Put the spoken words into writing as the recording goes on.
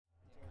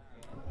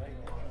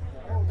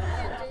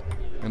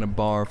in a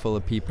bar full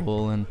of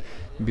people and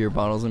beer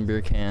bottles and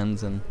beer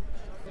cans and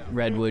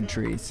redwood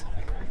trees.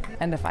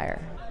 And a fire.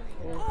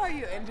 Oh, are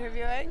you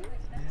interviewing?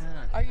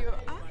 Yeah. Are you?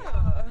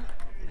 Oh.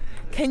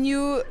 Can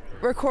you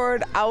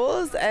record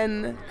owls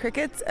and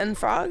crickets and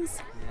frogs?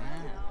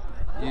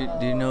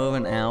 Do you know of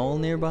an owl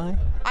nearby?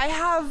 I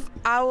have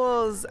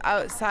owls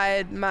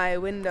outside my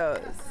windows.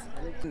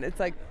 It's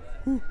like.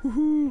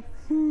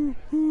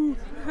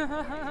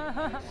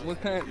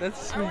 What kind?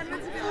 That's sweet. I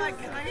wanted to be like,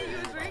 can I get you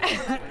a drink?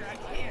 I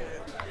can't.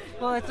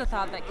 Well, it's a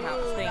thought that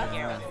counts. Thank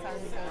you.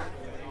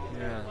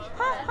 Yeah.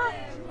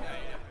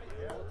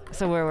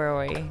 So where were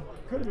we?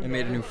 I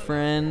made a new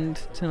friend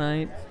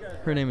tonight.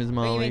 Her name is Oh,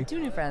 Molly. you made 2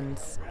 new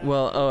friends.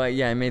 Well,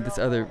 yeah, I made this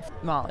other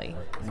Molly.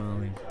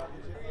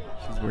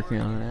 She's working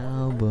on an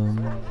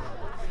album.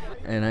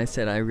 And I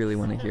said, I really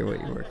want to hear what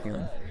you're working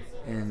on.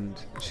 And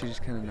she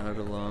just kind of nodded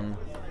along.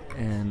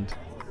 And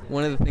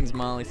one of the things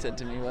Molly said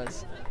to me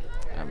was,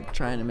 I'm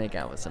trying to make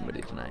out with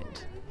somebody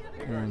tonight.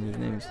 And his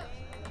name's,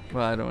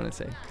 well, I don't want to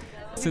say.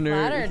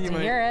 Flattered to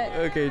hear it.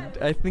 Okay,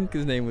 I think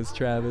his name was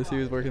Travis. He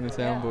was working the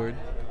soundboard.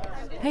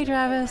 Hey,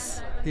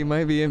 Travis. He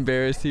might be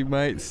embarrassed. He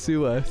might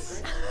sue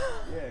us.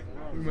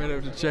 We might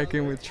have to check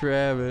in with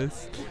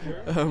Travis.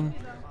 And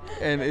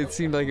it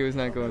seemed like it was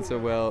not going so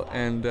well.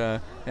 And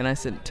I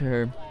said to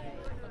her,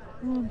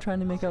 well, I'm trying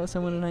to make out with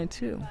someone tonight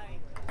too.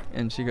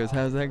 And she goes,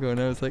 how's that going?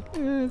 I was like,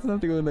 it's not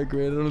going that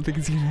great. I don't think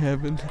it's going to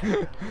happen.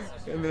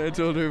 And then I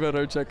told her about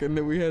our check-in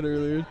that we had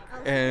earlier.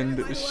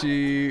 And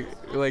she,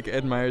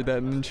 admired that.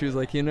 And then she was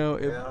like,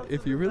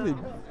 if you really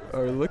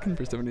are looking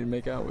for somebody to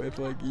make out with,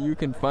 you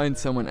can find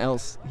someone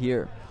else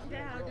here.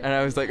 And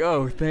I was like,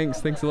 oh,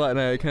 thanks a lot. And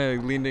I kind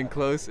of leaned in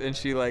close, and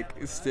she,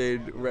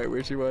 stayed right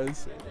where she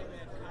was.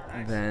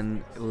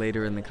 Then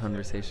later in the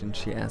conversation,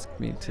 she asked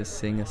me to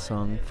sing a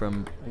song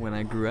from when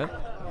I grew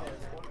up.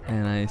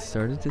 And I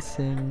started to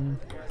sing,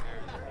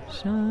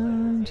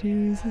 shine,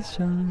 Jesus,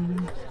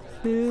 shine,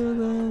 fill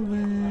the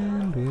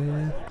land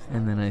with...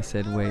 And then I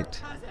said,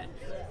 wait,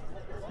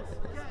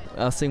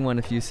 I'll sing one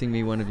if you sing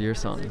me one of your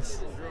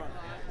songs.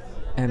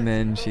 And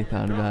then she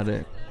thought about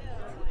it.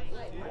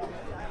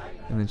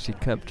 And then she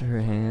cupped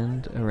her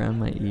hand around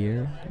my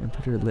ear and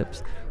put her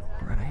lips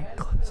right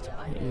close to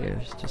my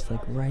ears, just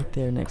right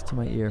there next to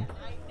my ear.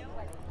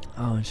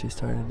 Oh, and she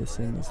started to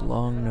sing these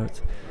long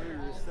notes.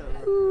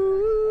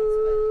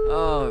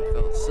 Oh, it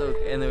felt so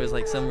good. And there was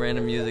some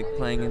random music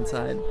playing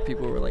inside.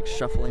 People were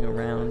shuffling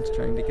around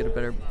trying to get a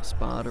better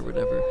spot or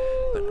whatever.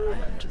 But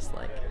I'm just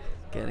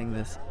getting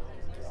this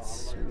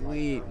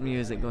sweet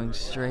music going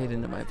straight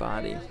into my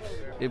body.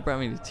 It brought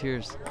me to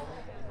tears.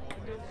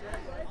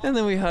 And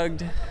then we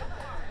hugged.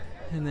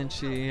 And then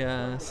she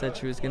said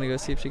she was going to go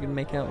see if she could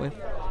make out with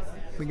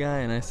the guy.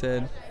 And I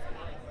said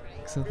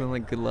something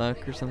like good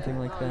luck or something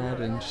like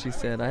that. And she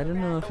said, I don't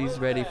know if he's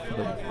ready for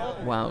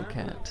the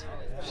Wildcat,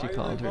 she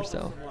called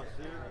herself.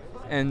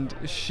 And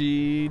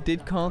she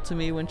did call to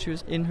me when she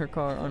was in her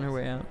car on her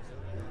way out.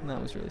 And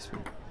that was really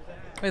sweet.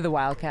 With the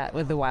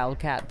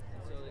Wildcat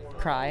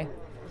cry.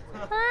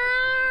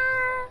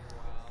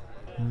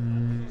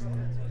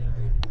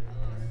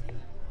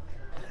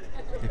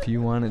 If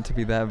you want it to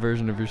be that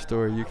version of your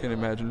story, you can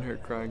imagine her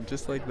crying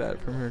just like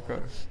that from her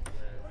car.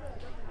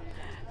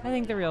 I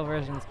think the real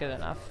version's good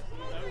enough.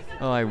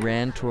 Oh, I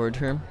ran toward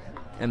her,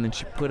 and then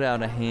she put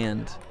out a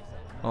hand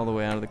all the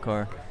way out of the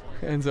car.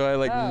 And so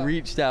I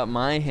reached out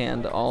my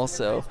hand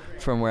also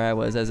from where I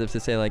was, as if to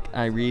say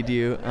I read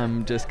you.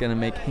 I'm just gonna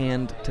make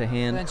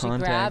hand-to-hand contact. And then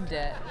she grabbed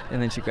it.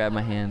 And then she grabbed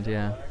my hand.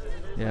 Yeah,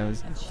 it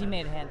was. And she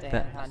made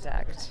hand-to-hand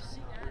contact.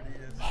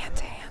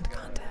 Hand-to-hand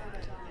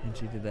contact. And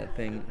she did that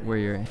thing where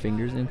your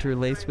fingers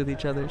interlace with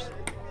each other's.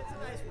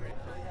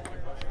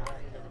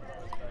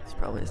 It's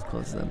probably as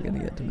close as I'm gonna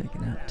get to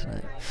making out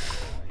tonight.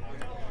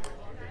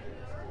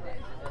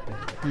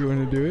 You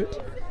wanna do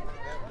it?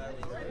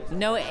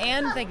 No,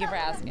 and thank you for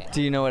asking.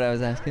 Do you know what I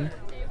was asking?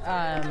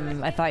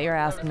 I thought you were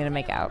asking me to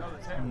make out.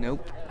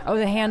 Nope. Oh,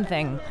 the hand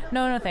thing.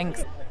 No,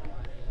 thanks.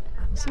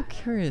 I'm so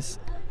curious.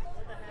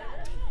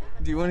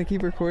 Do you want to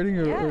keep recording?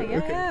 Or,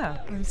 okay.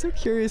 Yeah. I'm so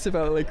curious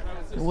about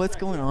what's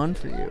going on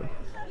for you.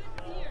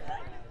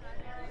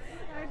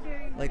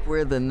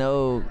 Where the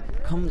no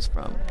comes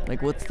from.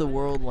 What's the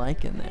world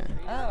like in there?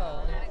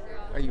 Oh.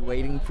 Are you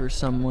waiting for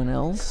someone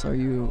else? Are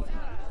you...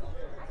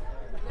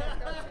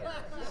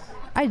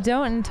 I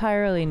don't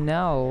entirely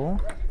know.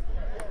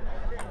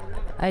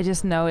 I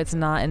just know it's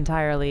not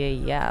entirely a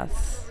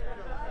yes.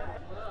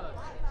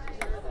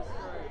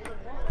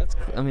 That's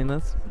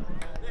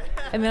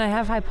I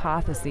have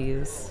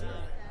hypotheses.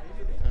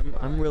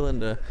 I'm willing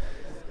to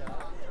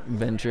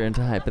venture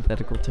into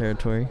hypothetical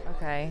territory.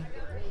 Okay.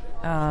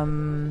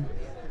 And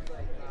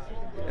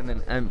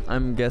then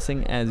I'm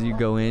guessing as you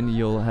go in,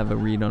 you'll have a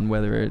read on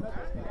whether it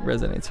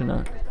resonates or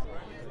not.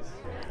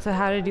 So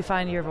how did you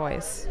find your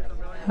voice?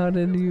 How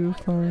did you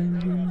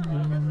find your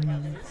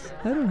voice?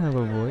 I don't have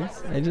a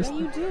voice. I just...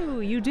 Yeah,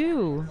 you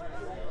do.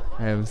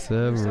 I have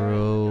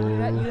several.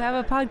 You have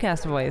a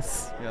podcast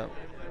voice. Yep.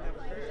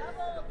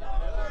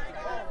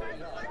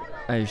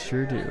 I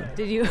sure do.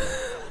 Did you...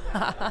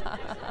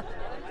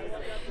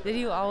 Did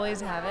you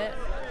always have it?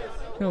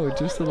 No,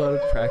 just a lot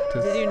of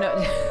practice. Did you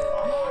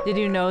know? Did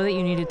you know that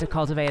you needed to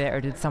cultivate it,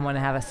 or did someone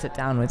have a sit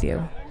down with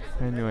you?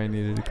 I knew I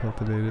needed to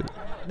cultivate it.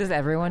 Does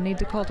everyone need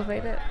to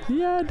cultivate it?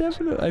 Yeah,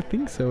 definitely. I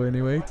think so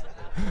anyway.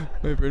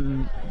 My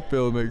friend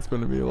Bill makes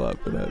fun of me a lot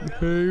for that.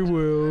 Hey,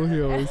 Will,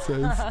 he always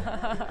says.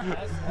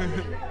 I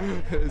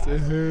say,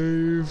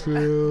 hey,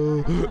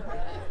 Phil.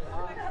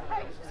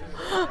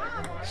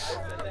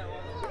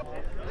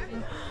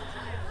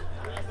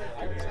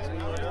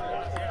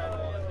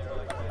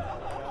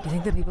 Do you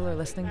think that people are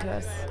listening to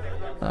us?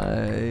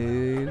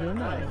 I don't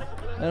know.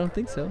 I don't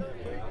think so.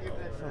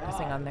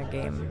 Focusing on their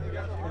game.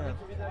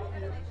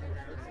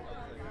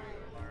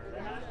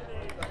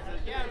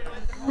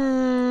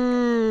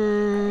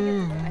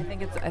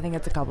 I think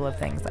it's a couple of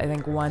things. I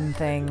think one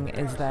thing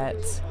is that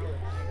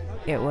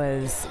it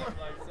was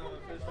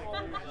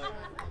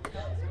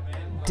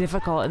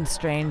difficult and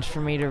strange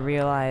for me to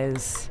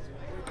realize.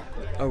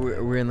 Oh,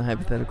 we're in the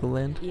hypothetical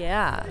land?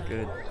 Yeah.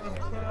 Good.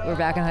 We're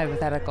back in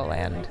hypothetical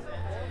land.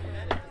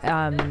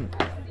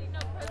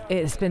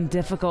 It's been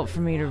difficult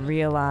for me to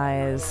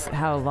realize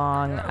how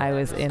long I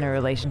was in a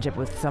relationship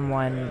with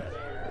someone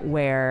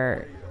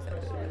where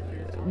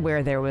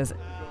there was,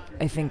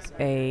 I think,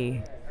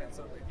 a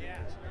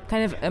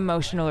kind of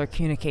emotional or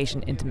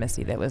communication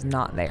intimacy that was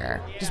not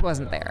there. Just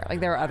wasn't there. Like,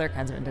 there were other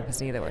kinds of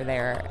intimacy that were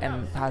there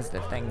and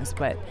positive things,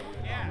 but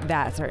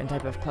that certain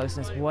type of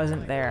closeness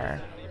wasn't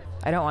there.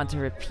 I don't want to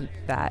repeat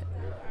that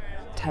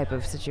type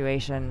of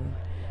situation.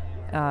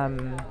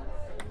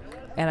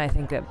 And I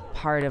think that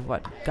part of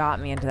what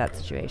got me into that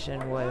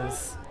situation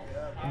was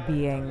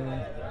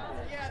being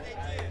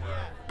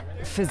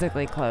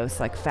physically close,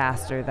 like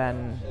faster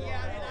than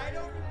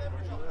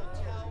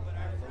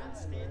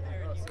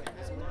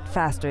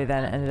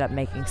ended up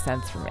making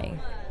sense for me.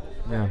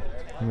 Yeah,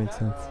 that makes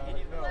sense.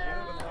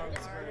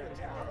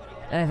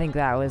 And I think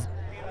that was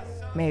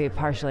maybe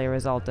partially a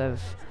result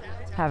of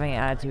having an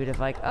attitude of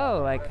like,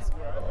 oh, like,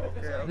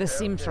 this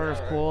seems sort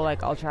of cool,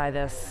 like, I'll try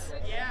this.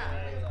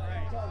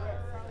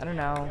 I don't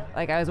know.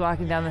 Like, I was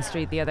walking down the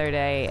street the other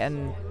day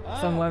and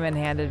some woman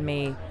handed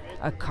me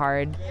a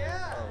card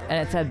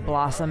and it said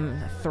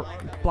Blossom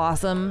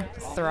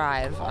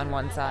Thrive on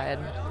one side.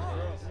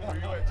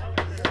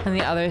 On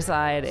the other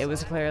side, it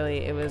was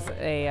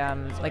a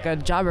like a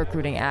job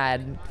recruiting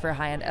ad for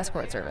high-end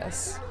escort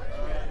service.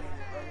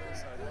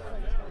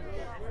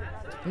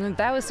 And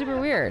that was super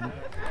weird.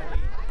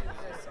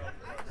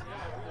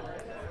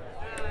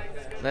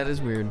 That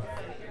is weird.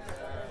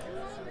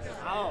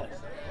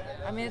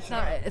 I mean,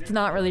 it's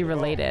not really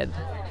related,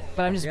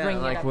 but I'm just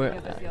bringing like it up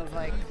because it feels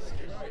like.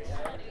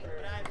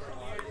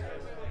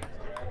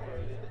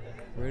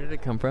 Where did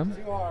it come from?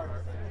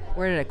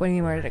 What do you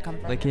mean, where did it come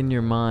from? Like, in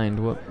your mind,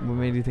 what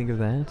made you think of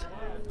that?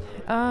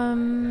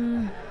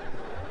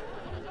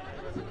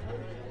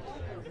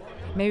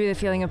 Maybe the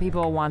feeling of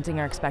people wanting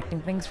or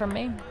expecting things from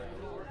me.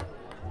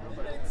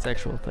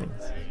 Sexual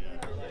things.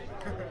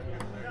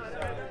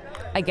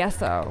 I guess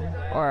so.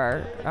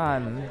 Or,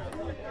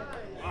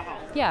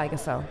 yeah, I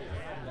guess so.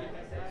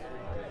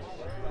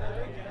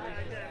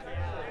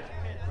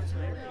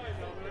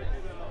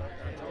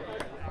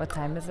 What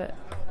time is it?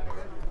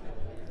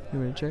 You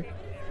want to check?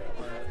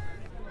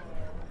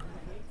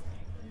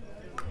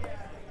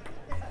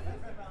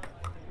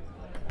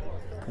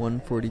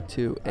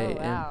 $1:42 a.m.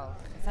 Oh, wow.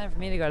 It's time for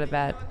me to go to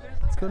bed.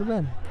 Let's go to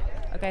bed.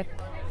 Okay.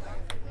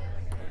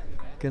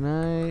 Good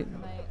night.